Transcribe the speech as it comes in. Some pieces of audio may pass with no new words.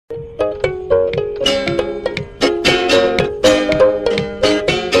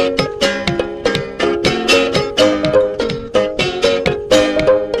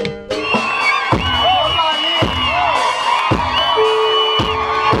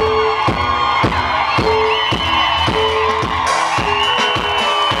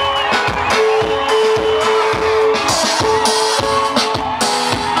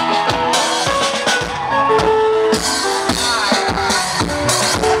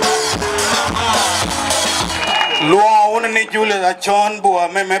Julius Achon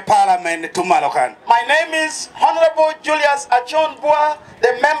Bua me Parliament to Malokan. My name is Honorable Julius Achon,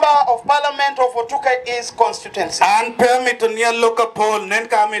 the Member of Parliament of Recued His constituency. And permit to near local poll,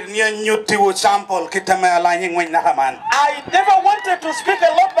 Nenkamir near new Tiwu sample, Kitame aligning with Nahaman. I never wanted to speak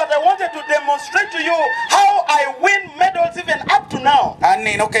a lot, but I wanted to demonstrate to you how I win medals even up to now. And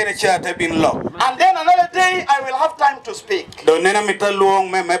in okay, chat have been low. And then another day I will have time to speak. Do Nena Mitaluong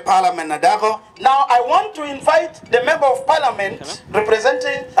me Parliament Nadago. Now I want to invite the Member of Parliament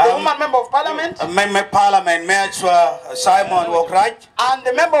representing the woman Member of Parliament. Me Parliament, Meachwa Simon Wokraj. And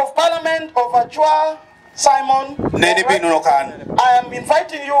the Member of Parliament of Achua, Simon. I am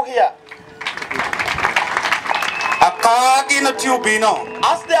inviting you here. As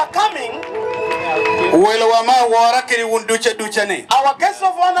they are coming, our guests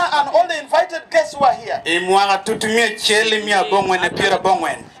of honor and all the invited guests who are here. In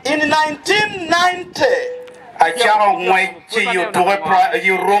 1990, I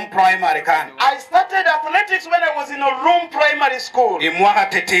started athletics when I was in Orum primary school. When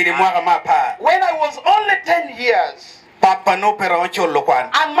I was only 10 years. Papa no peroncho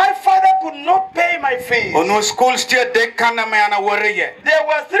lokwan. And my father could not pay my fees. No school still de kana me ana worriye. There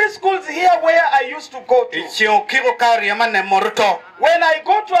were 3 schools here where I used to go to. Ichio kiko kari yamane moruto. When I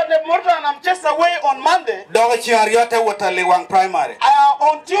go to the motor and I'm just away on Monday. Doga chiariote wata Liwang primary.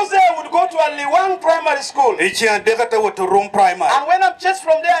 On Tuesday I would go to a Liwang primary school. Ichio degate wata Room primary. And when I'm just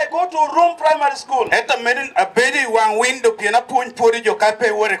from there I go to Room primary school. Eta medin a bedi wang window piana punch puri jo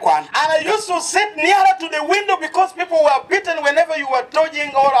kape wore kwan. And I used to sit nearer to the window because people were beaten whenever you were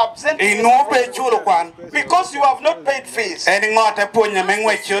dodging or absent. Because you have not paid fees. And that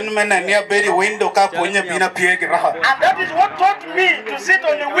is what taught me to sit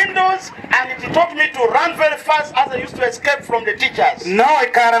on the windows, and it taught me to run very fast as I used to escape from the teachers. Now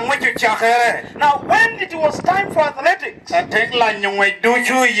when it was time for athletics, all the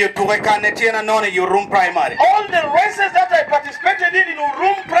races that I participated in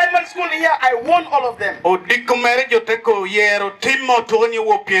Room primary school here, I won all of them. And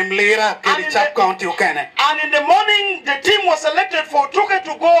in the morning, the team was selected for Tuke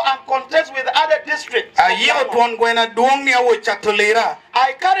to go and contest with other districts.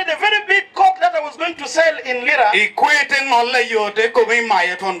 I carried a very big cock that I was going to sell in Lira. And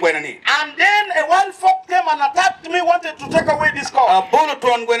then a wild fox came and attacked me, wanted to take away this cock. But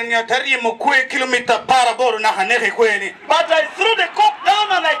I threw the cock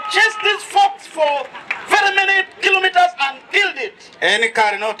down and I chased this fox for very many kilometers and killed it. And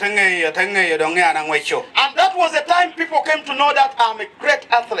that was the time people came to know that I'm a great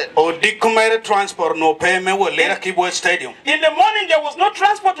athlete. In the morning there was no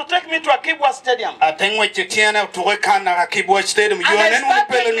transport to take me to a Kibwa stadium. And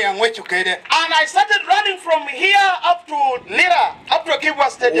I started running from here up to Lira, up to a Kibwa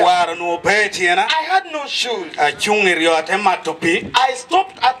stadium. I had no shoes. I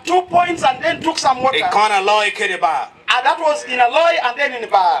stopped at 2 points and then took some water. And that was in a lorry and then in a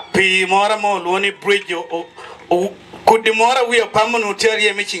bar. And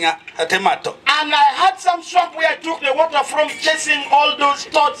I had some swamp where I took the water from, chasing all those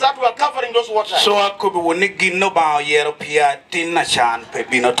toads that were covering those waters. So I could be and I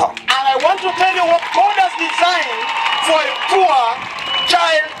want to tell you what God has designed for a poor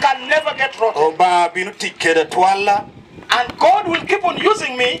child can never get rotten. And God will keep on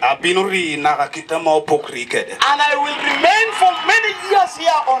using me. And I will remain for many years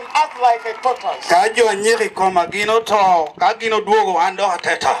here on earth like a tortoise. And very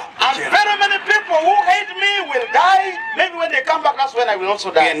many people who hate me will die. Maybe when they come back, that's when I will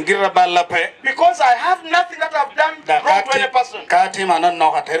also die. Because I have nothing that I've done wrong to any person. And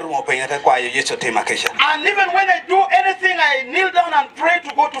even when I do anything, I kneel down and pray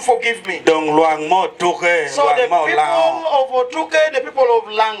to God to forgive me. So the people of Otuke, the people of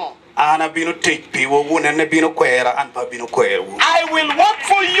Lango, I will work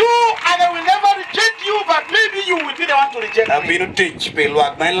for you and I will never reject you, but maybe you will be the one to reject me. I will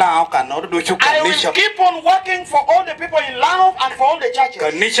keep on working for all the people in Lao and for all the churches.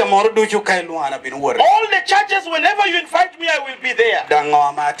 All the churches, whenever you invite me, I will be there. And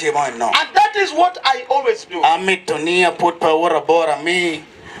that is what I always do.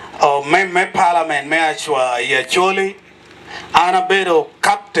 Anabero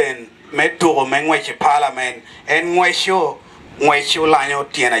captain meto mengwechi parliament en ngwesho lanyo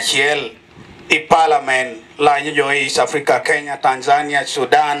tiena shell I parliament lanyo jo East Africa, Kenya, Tanzania,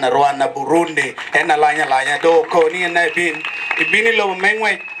 Sudan, Rwanda, Burundi en lanya do ko ni na bin ibini lo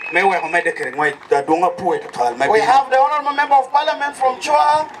mengwe mewe homedekere ngwe dunga puwe total. We have the honorable member of parliament from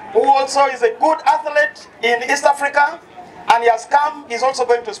Chua, who also is a good athlete in East Africa. And he has come, he's also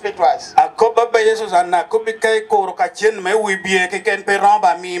going to speak to us.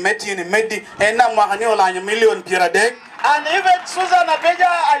 And even Susan Abeja,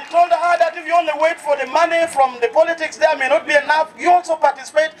 I told her that if you only wait for the money from the politics, there may not be enough. You also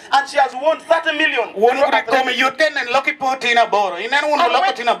participate, and she has won 30 million.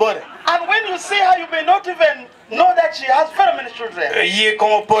 And when you see her, you may not even know that she has very many children.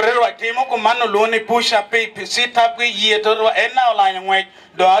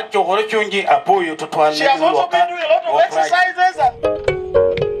 She has also been doing a lot of exercises and